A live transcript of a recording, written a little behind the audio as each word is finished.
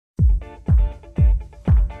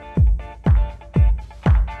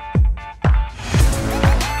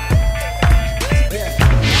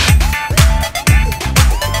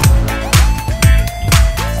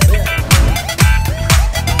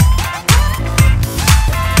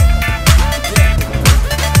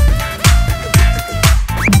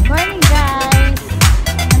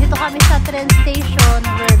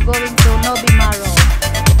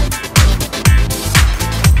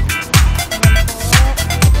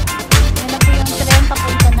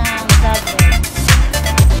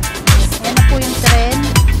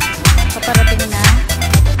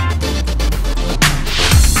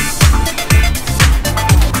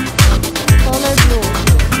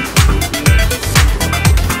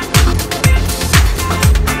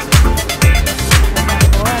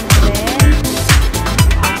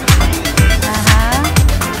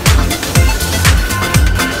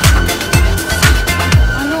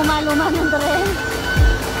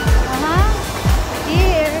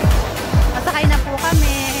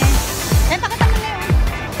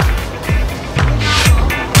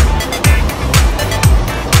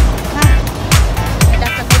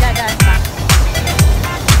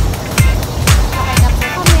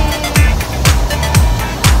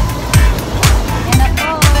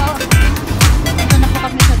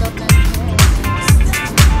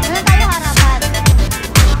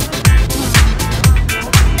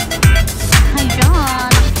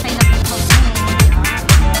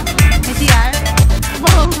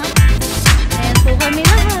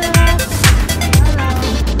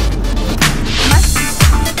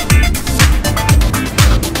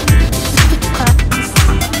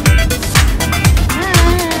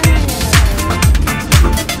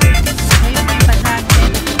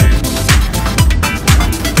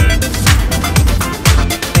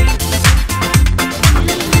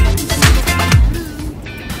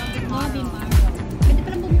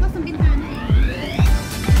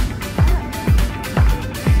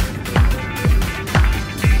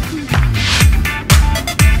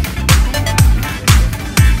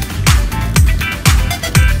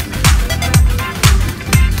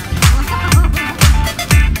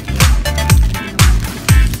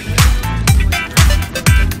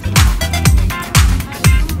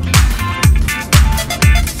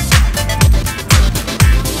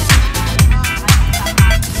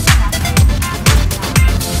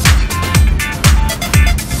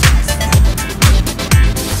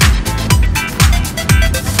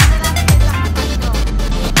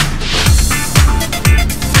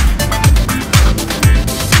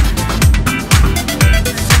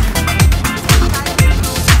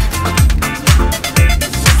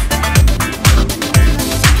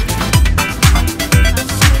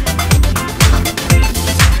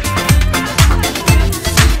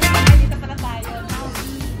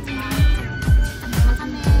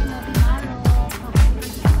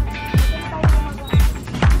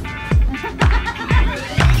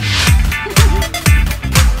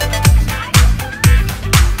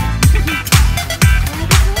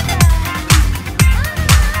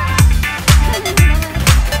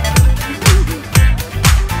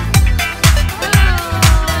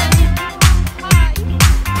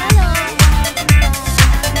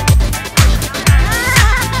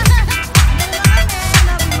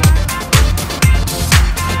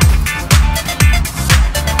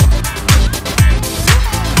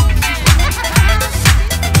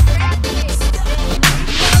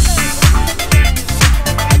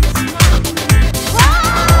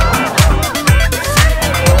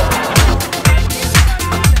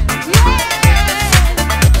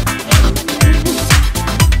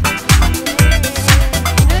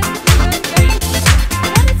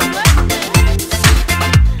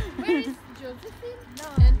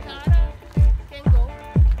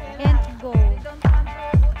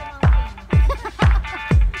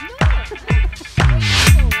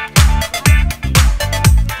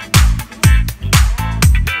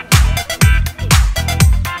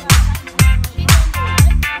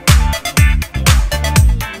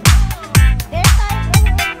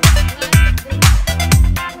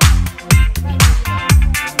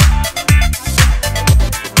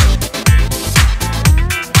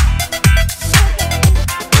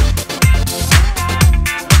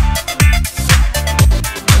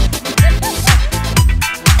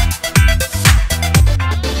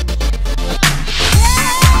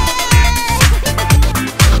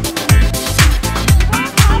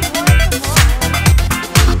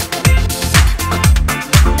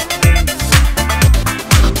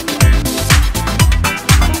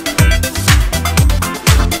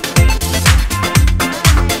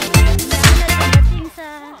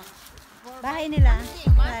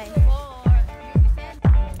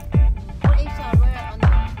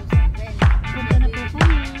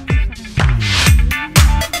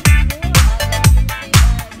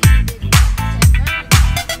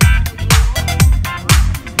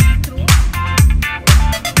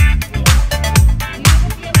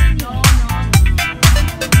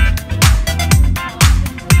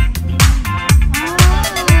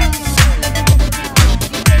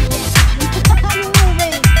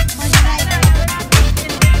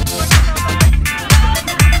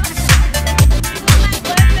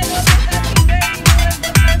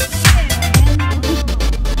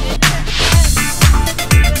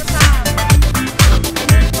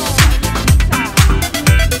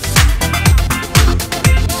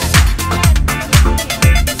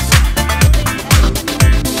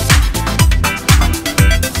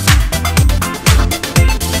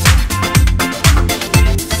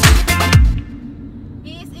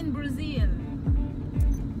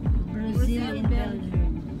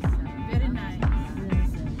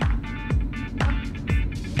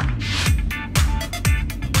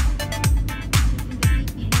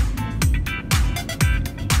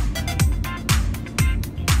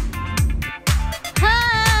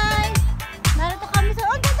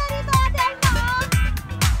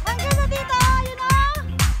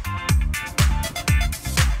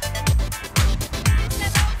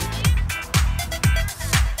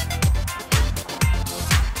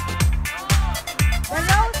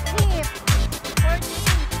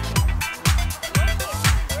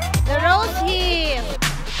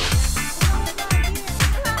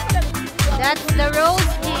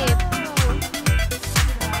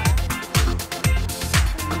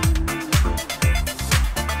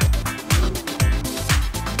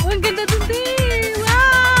Ang ganda dun din!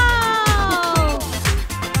 Wow!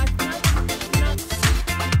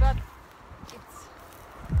 But it's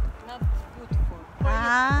not good for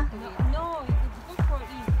Ah? No, it's good for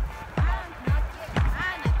you.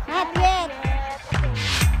 Not yet!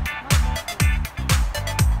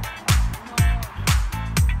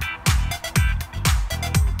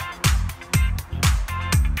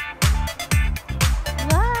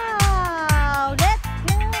 Wow! Let's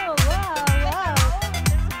go! Wow! Wow!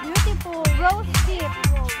 Beautiful rose tip.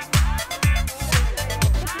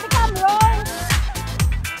 It's become rose.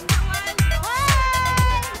 Hi!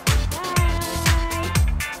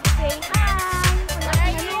 Say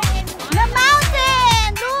hi! The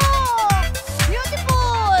mountain! Look!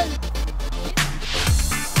 Beautiful!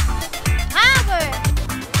 Where?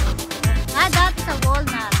 That is a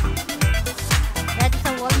walnut. That is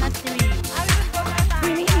a walnut tree.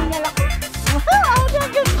 Hinihingal ako. Wow! Ang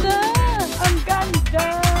ganda! Ang ganda!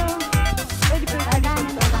 Pwede ko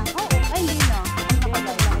Aganan na lang. Oo. Ay, hindi na.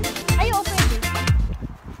 Ay, oo, pwede.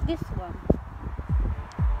 This one.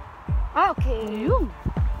 Okay. Yun.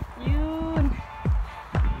 Yun.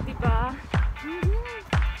 Diba?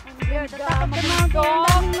 Here, the top of the mountain.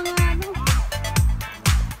 Ang daming mga ano.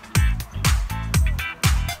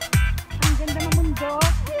 Ang ganda ng mundo.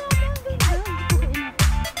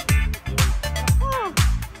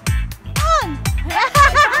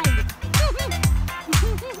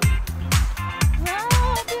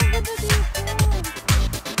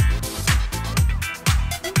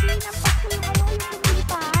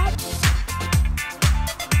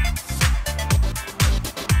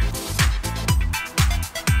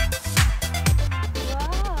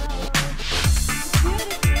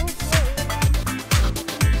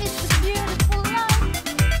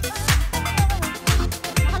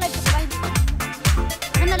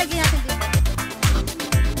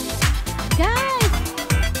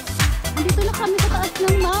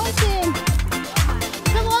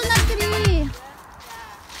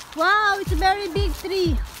 Wow, it's a very big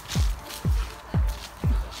tree.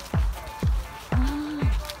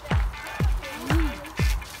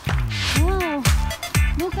 Wow,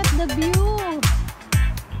 look at the view.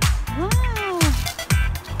 Wow.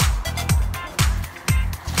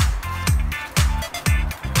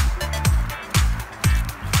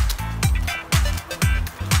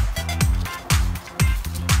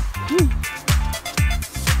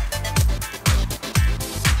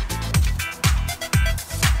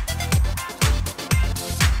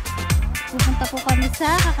 Pupunta po kami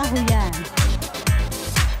sa Kakahuyan.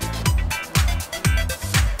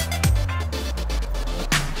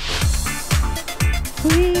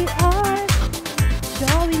 We are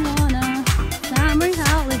going on a summer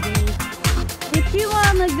holiday. If you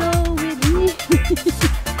wanna go with me.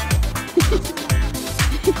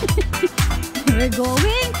 We're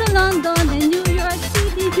going to London and New York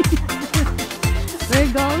City. We're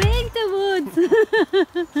going to woods.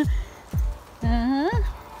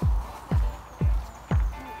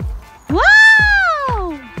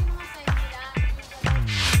 Wow!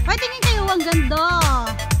 Ay, tingin kayo, ang ganda.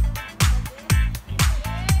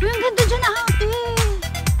 Uy, ang ganda dyan na ate.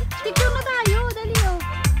 Picture na tayo, dali oh.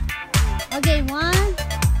 Okay, 1,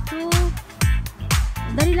 2.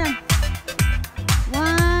 Dali lang.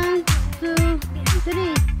 1, 2,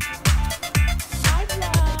 3. Hi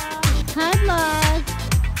vlog! Hi vlog.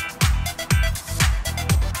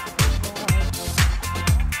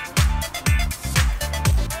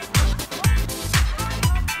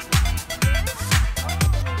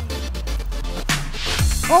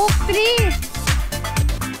 Oak tree.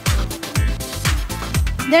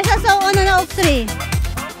 There's also ano na oak tree.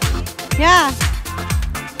 Yeah.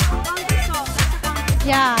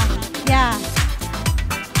 Yeah. Yeah.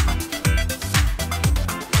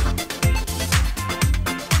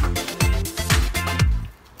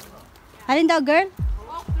 Alin daw, girl?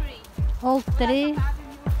 Oak tree. Oak tree.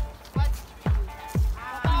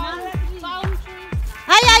 Palm tree.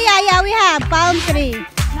 Ah, yeah. We have palm tree.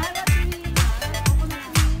 Nara tree.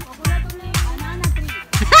 Coconut tree. Banana tree.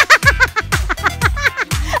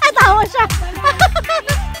 Ay, tawa siya.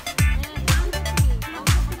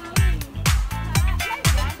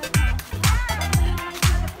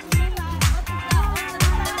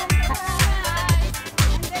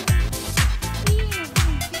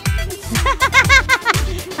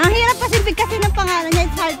 Ang hirap pasipig kasi ng pangalan niya.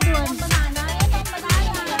 It's hard to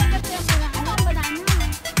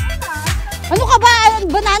Ano ka ba?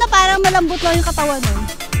 Banana parang malambot lang yung katawan nun.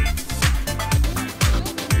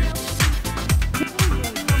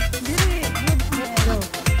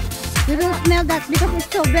 You will smell that because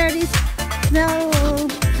it's so very smell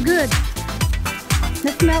good.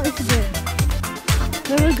 The smell is good.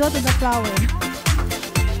 We will go to the flower.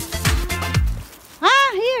 Ah,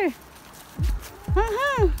 here.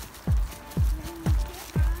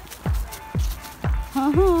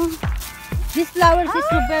 This flowers is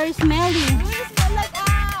very smelly. It smells like a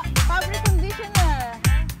fabric conditioner.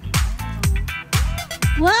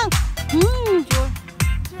 Wow.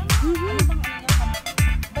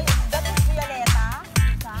 That is Violeta.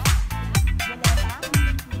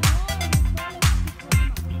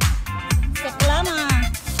 Teklama.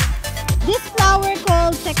 This flower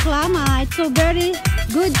called teklama. It's so very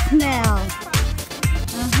good smell.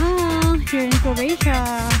 Here in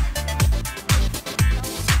Croatia.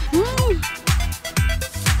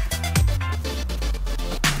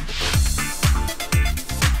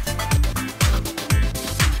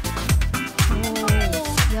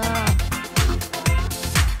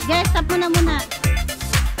 Guys, stop muna.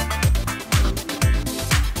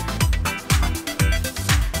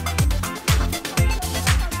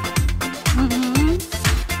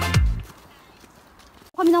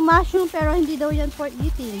 Kami ng mushroom pero hindi daw yan for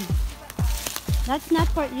eating. That's not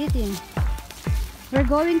for eating. We're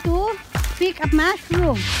going to pick up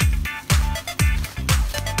mushroom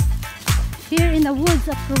here in the woods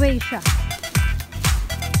of Croatia.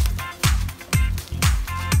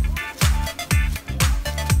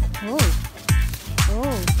 Oh.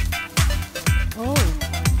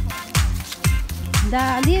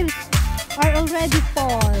 The leaves are already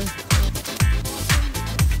fall.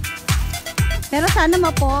 Pero sana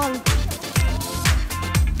ma-fall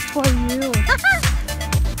for you.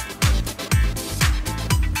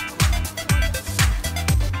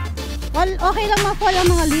 Well, okay lang ma-fall ang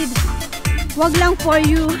mga leaves. Wag lang for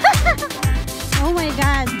you. Oh my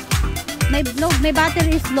God. My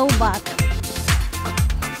battery is low bat.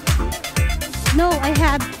 No, I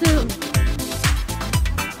have to.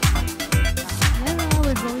 Yeah,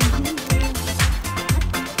 we're going to.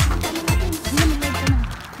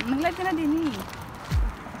 Mag-live ka na din eh.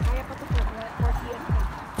 Kaya pa ito po. 40 years.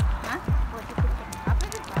 Ha? 40 pa.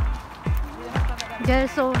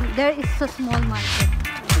 There is a small market.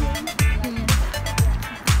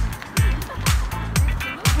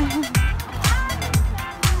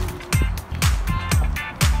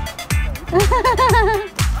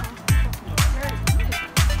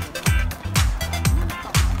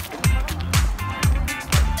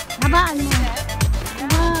 Habaan mo.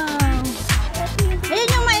 Wow. Ayun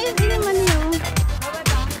yung mais. Yun yung mani.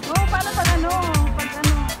 Oh, paano pag ano?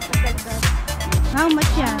 How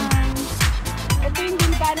much yan? Ito yung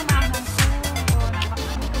ginta ng ahang ko.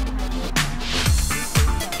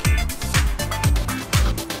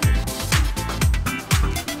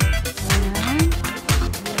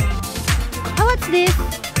 What's this?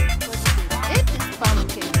 It is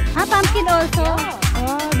pumpkin. Pumpkin also?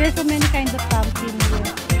 Oh, there's so many kinds of pumpkin here.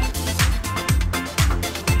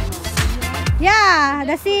 Yeah,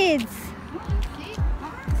 the seeds.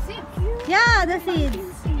 Yeah, the seeds.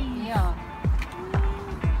 Yeah.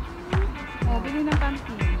 Oh, bili ng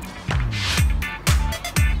pumpkin.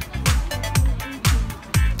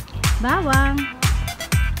 Bawang.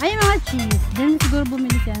 Ay, mga cheese. Diyan siguro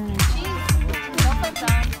bumili siya ng Cheese. Dapat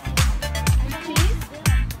cheese.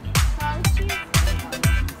 How cheese?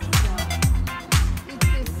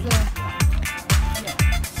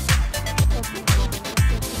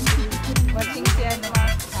 Watching siya no.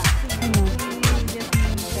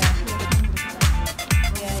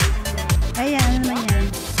 Ayan, ano naman yan?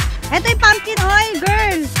 Ito yung pumpkin oil,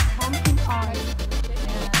 girl! Pumpkin oil.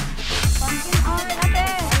 Pumpkin oil, ate.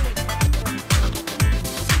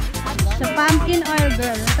 So, pumpkin oil,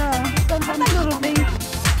 girl. Ito. Ito na durubing.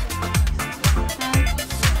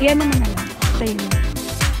 Iyan naman na lang. Ito yun.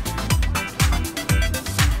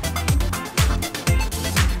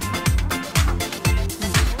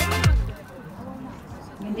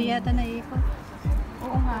 Hindi yata naikot.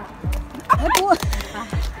 Oo nga. Opo!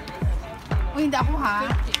 O hindi ako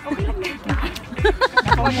ha. Okay lang yan.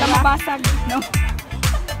 Huwag lang mabasag. No?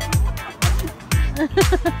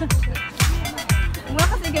 Huwag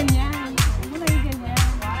kasi ganyan. Huwag na yung ganyan.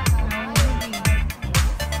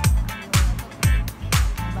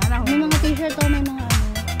 May mga t-shirt o may mga ano.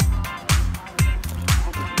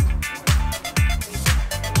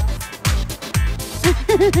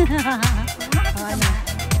 Ano?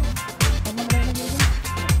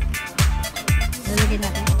 Lalagyan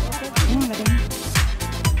natin.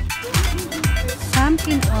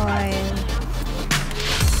 Pumpkin oil.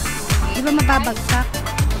 Di ba mababagsak?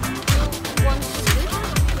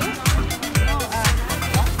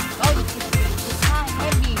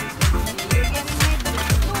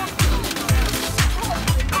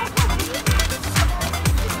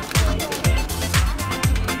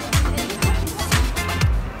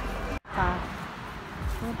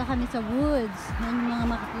 kami sa woods. Yan yung mga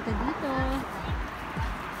makikita dito.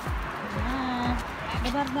 Yan.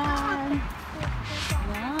 Dabardan.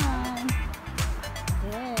 Yan.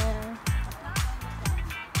 There.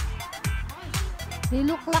 They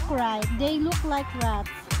look like rats. They look like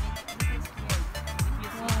rats.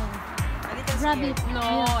 Rabbit. No,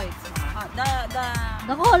 Yeah. it's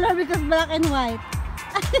The color because black and white.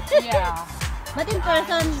 yeah. But in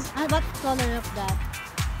person, what color of that?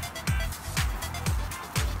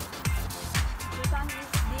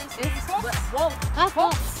 It's fox. Ah,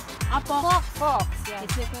 fox. Fox. Fox. Yeah.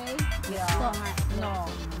 It's okay? Yeah. Fox. No.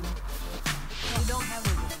 We don't have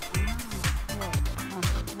it.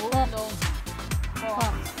 Fox. No.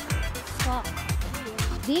 Fox. Fox.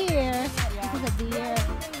 Deer. Yeah. This is a deer. Yes.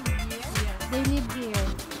 They live here.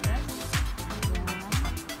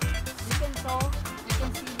 You can talk. You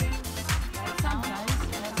can see them sometimes.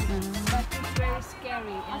 But it's very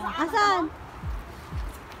scary. And Asan?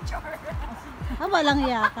 Ah, walang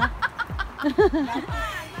iya ka.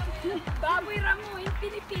 Baboy ramo in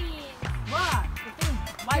Philippines. what?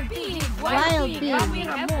 Wild pig. Wild pig. Baboy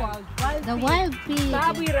ramo. The wild pig.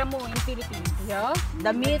 Baboy ramo in Philippines. Yeah. The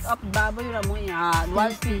meat of baboy ramoy,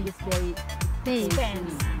 wild pig is very Taste. Yes,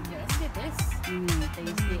 it is.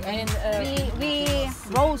 tasty. And We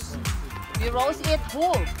roast. We roast it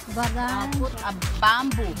whole. Baran. Put a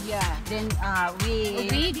bamboo. yeah. Then we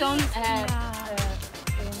We don't have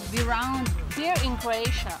we round. here in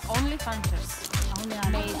Croatia. Only hunters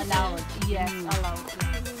may allow it. Yes, allowed.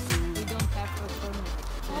 We don't have a permit.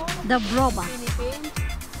 The broba. Philippines.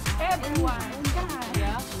 Everyone.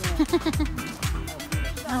 Yeah.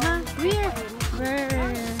 Aha. Where?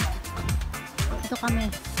 Ito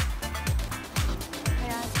kami.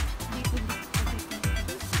 Kaya dito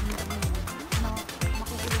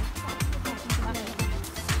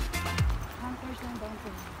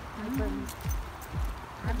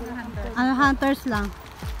Ano, hunters lang.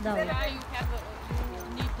 Daw. You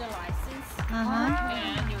need the license Aha.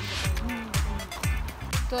 and you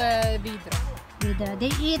to vidra. Vidra.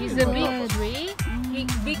 They eat It's a big wood. tree,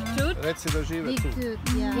 big tooth. Reci da žive Big tu. tooth.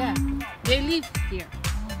 Yeah. Yeah, they live here.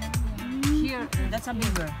 Here, That's a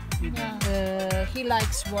beaver. he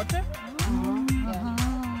likes water. Yeah. Aha.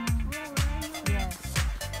 Yes.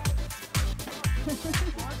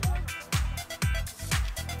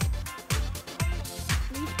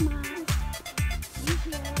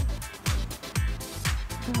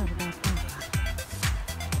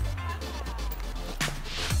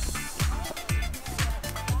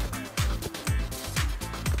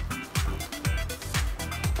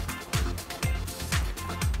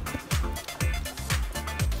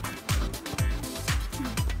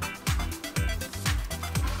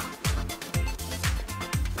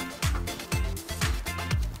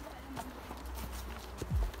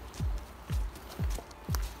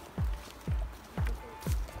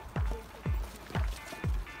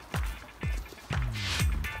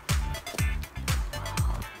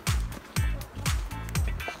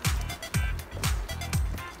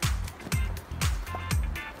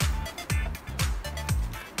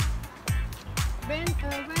 When we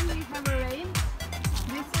have a rain,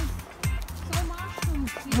 this is so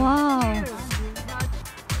mushrooms here. Wow. But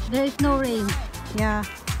There is no rain. Yeah.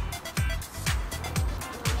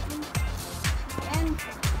 and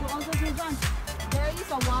to also Susan, there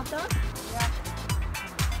is a water.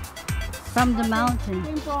 From the mountain.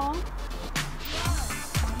 Came from.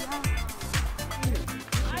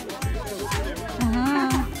 Aha.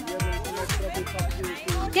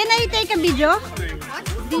 Can I take a video?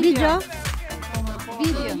 Video?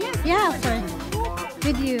 Video. Yeah, of course.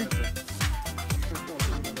 With you.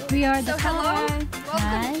 We are the Hello.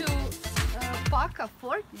 Hi. Welcome to Paca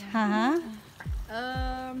Fort. Haha.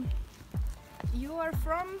 You are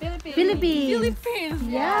from Philippines. Philippines.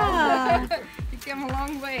 Yeah. You came a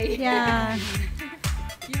long way. Yeah.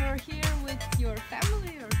 You're here with your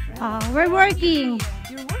family or friends? We're working.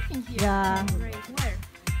 You're working here. Yeah. Great. Where?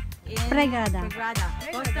 Pregrada.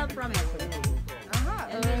 Coastal promise.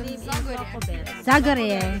 Zagoria.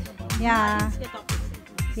 Zagore. Yeah.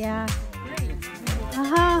 Yeah.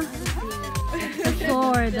 Aha. The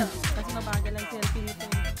sword. Kasi mabagal ang selfie nito.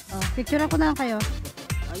 Oh, picture ako na lang kayo.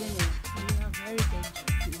 Ayun yun. We have heritage.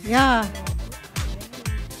 Yeah.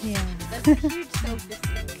 Yeah. That's a huge selfie.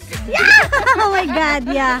 Oh my God,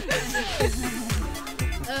 yeah.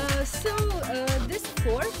 This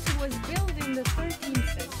fort was built in the 13th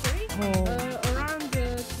century, Oh, around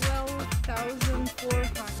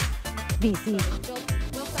 12,400. busy.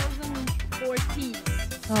 12,040s,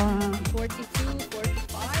 42,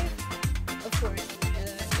 45, of course,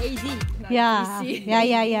 AD. Not Yeah. BC.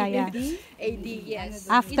 Yeah. AD, yes.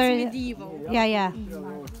 After- It's medieval. Yeah, yeah.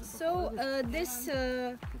 So this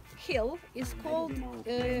hill is called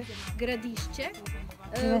Gradišće,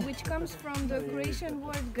 which comes from the Croatian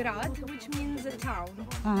word grad, which means a town.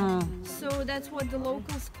 So that's what the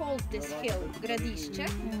locals called this hill, Gradišće.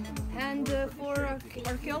 And for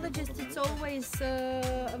archaeologists, it's always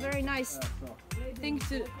a very nice thing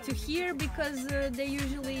to hear, because they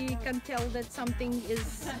usually can tell that something is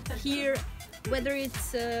here, whether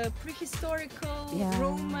it's prehistorical,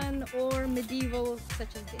 Roman or medieval,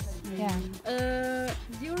 such as this.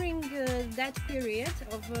 During that period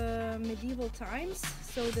of medieval times,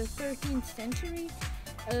 so the 13th century,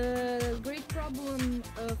 great problem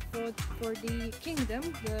for the kingdom,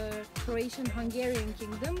 the Croatian-Hungarian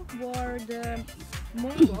kingdom, were the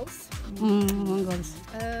Mongols. Mongols.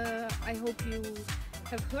 I hope you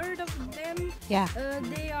have heard of them. Yeah.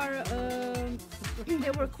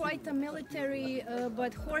 They were quite a military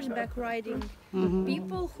but horseback riding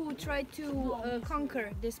people who tried to conquer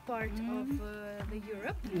this part of the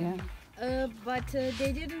Europe. But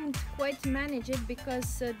they didn't quite manage it, because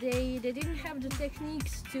they didn't have the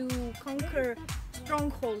techniques to conquer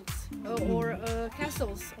strongholds or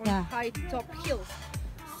castles on high top hills.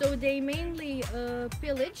 So they mainly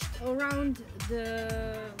pillaged around the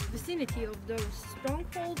vicinity of those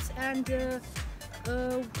strongholds, and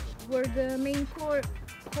were the main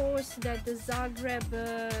cause that the Zagreb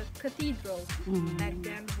cathedral back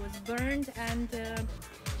then was burned, and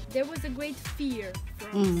there was a great fear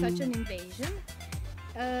from such an invasion.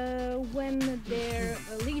 When their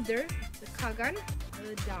leader, the Kagan,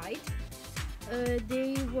 died,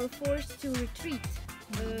 they were forced to retreat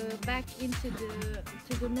back into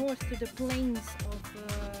the north, to the plains of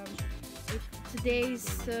today's,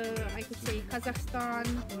 I could say, Kazakhstan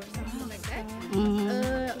or something like that,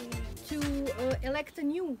 to elect a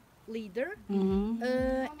new leader,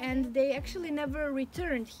 and they actually never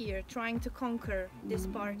returned here trying to conquer this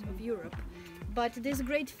part of Europe. But this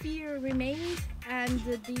great fear remained, and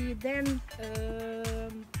the then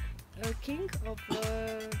king of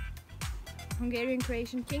Hungarian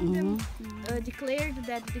Croatian kingdom declared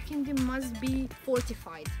that the kingdom must be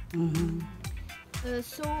fortified.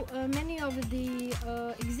 So many of the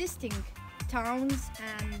existing towns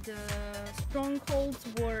and strongholds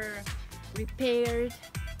were repaired,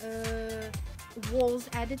 walls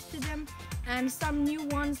added to them, and some new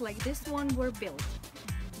ones like this one were built.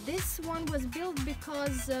 This one was built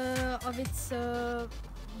because of its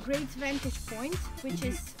great vantage point, which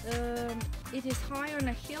is it is high on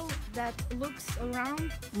a hill that looks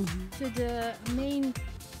around to the main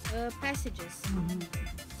passages.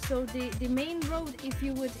 So the main road, if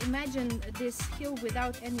you would imagine this hill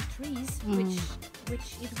without any trees, which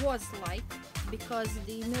it was like, because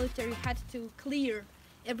the military had to clear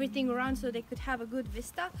everything around so they could have a good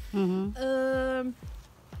vista.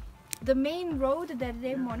 The main road that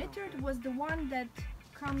they monitored was the one that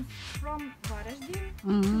comes from Varaždin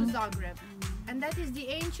to Zagreb, and that is the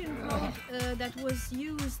ancient road that was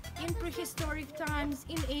used in prehistoric times,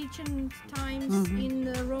 in ancient times,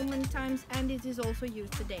 in Roman times, and it is also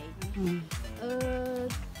used today.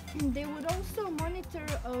 They would also monitor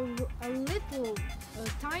a little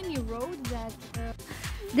tiny road that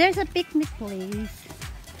there's a picnic place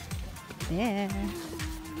there.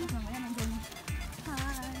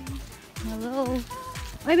 Hello.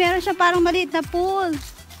 Uy, meron siya parang maliit na pool.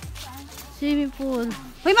 Swimming pool.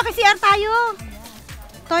 Uy, maki-CR tayo.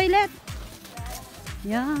 Toilet.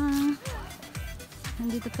 Yeah.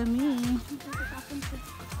 Nandito kami.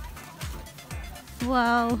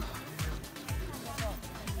 Wow.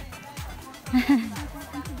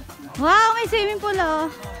 Wow, may swimming pool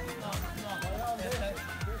oh.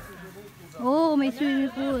 Oh, may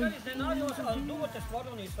swimming pool.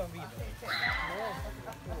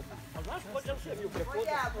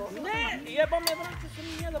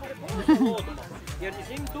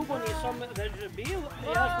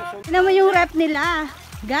 Tignan mo yung rep nila.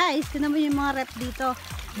 Guys, tignan mo yung mga rep dito.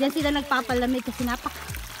 Diyan sila nagpapalamig kasi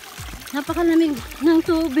napakalamig ng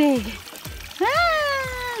tubig.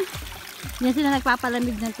 Diyan sila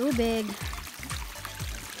nagpapalamig ng tubig.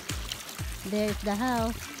 There's the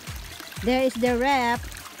house. There is the rep.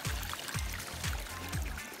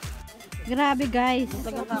 Grabe guys,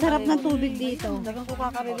 sarap ng tubig dito. Dagang ko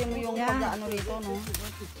kakaririn mo yung pag-ano rito, no?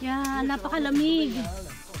 Yeah, napakalamig.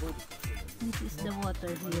 This is the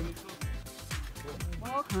water here.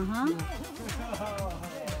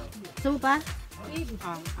 So pa?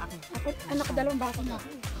 ako dalawang baka na.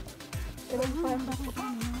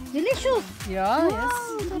 Delicious! Yeah, wow, yes.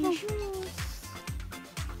 Delicious!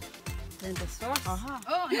 Then the sauce.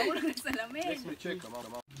 Oh, naurang nagsalamin.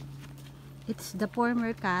 It's the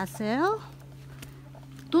former castle.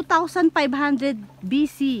 2500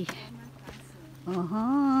 BC. But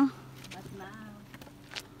now.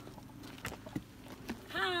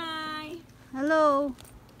 Hi! Hello.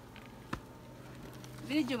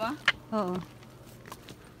 Video ba? Oo.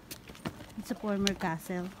 It's a former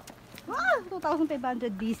castle. Ah,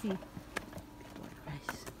 2,500 BC.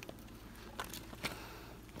 Nice.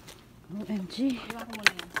 OMG. Iwan ko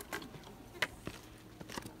muna yan.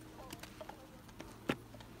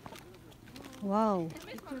 Wow.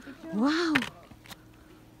 Wow.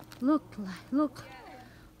 Look.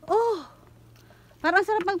 Oh! Parang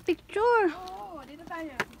sarap mag-picture. Oo, dito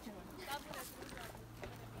tayo.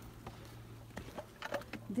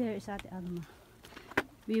 There is Ate Alma.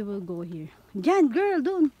 We will go here. Diyan, girl,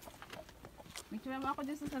 dun. Picture mo ako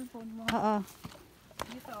dyan sa cellphone mo. Oo.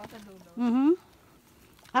 Dito, sa dulo.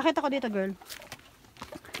 Akit ako dito, girl.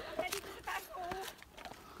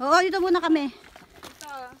 Oo, dito muna kami.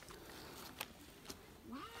 Dito.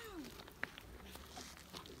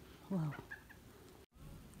 Wow.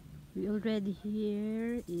 We already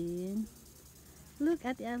here in... Look,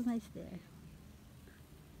 Ate Alma is there.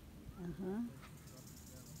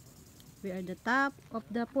 We are the top of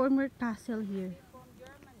the former castle here.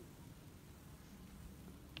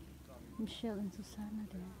 Michelle and Susanna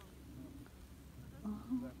there.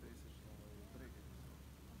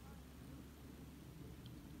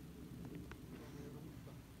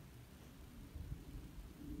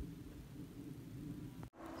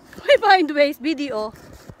 May behind the waves video.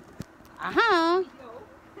 Aha.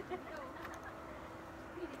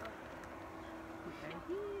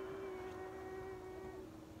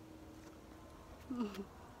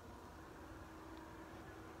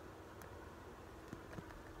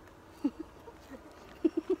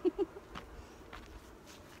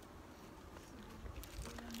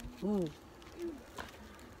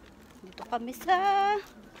 Dito kami sa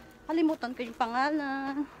kalimutan ko yung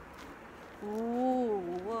pangalan.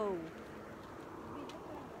 Wow.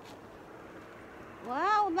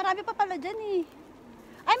 Wow, marami pa pala dyan eh.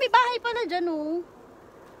 Ay, may bahay pala dyan oh.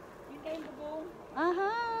 Inday yung dodong.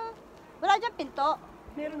 Aha. Wala dyan pinto.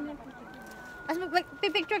 Meron yan. As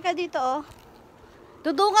pipicture ka dito oh.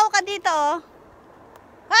 Dudungaw ka dito oh.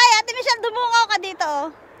 Hi, Ate Michelle, dumungaw ka dito oh.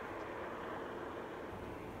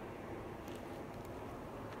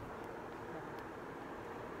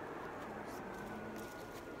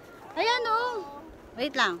 Ayan oh.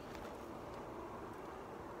 Wait lang.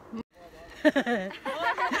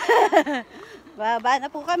 Baba na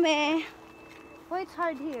po kami. Oh, it's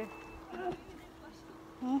hard here.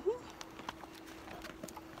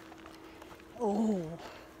 Oh.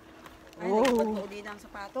 Ay, nagbad ka uli ng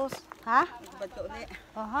sapatos. Ha? Nagbad ka uli.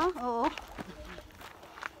 Aha, oo.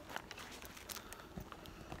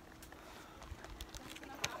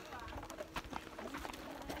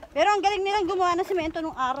 Pero ang galing nilang gumawa ng semento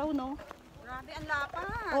nung araw, no? Grabe, ang lapa.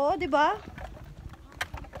 Oo, di ba?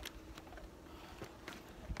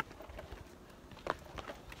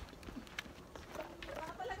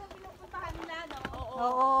 Baka talagang pinupuntahan nila, no? Oo.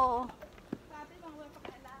 Oo. Sabi, mga wala pa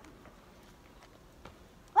kailan.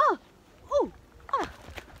 Oh! Oh! Ah!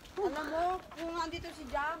 Alam mo, kung andito si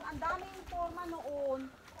Jam, ang daming forma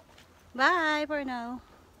noon. Bye for now.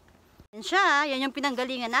 Yan siya. Yan yung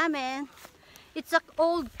pinanggalingan namin. It's an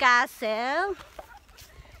old castle.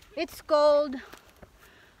 It's called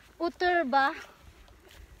Uturba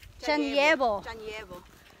Chanievo. Chanievo.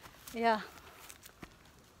 Yeah.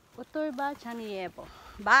 Uturba Chanievo.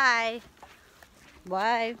 Bye.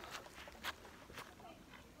 Bye.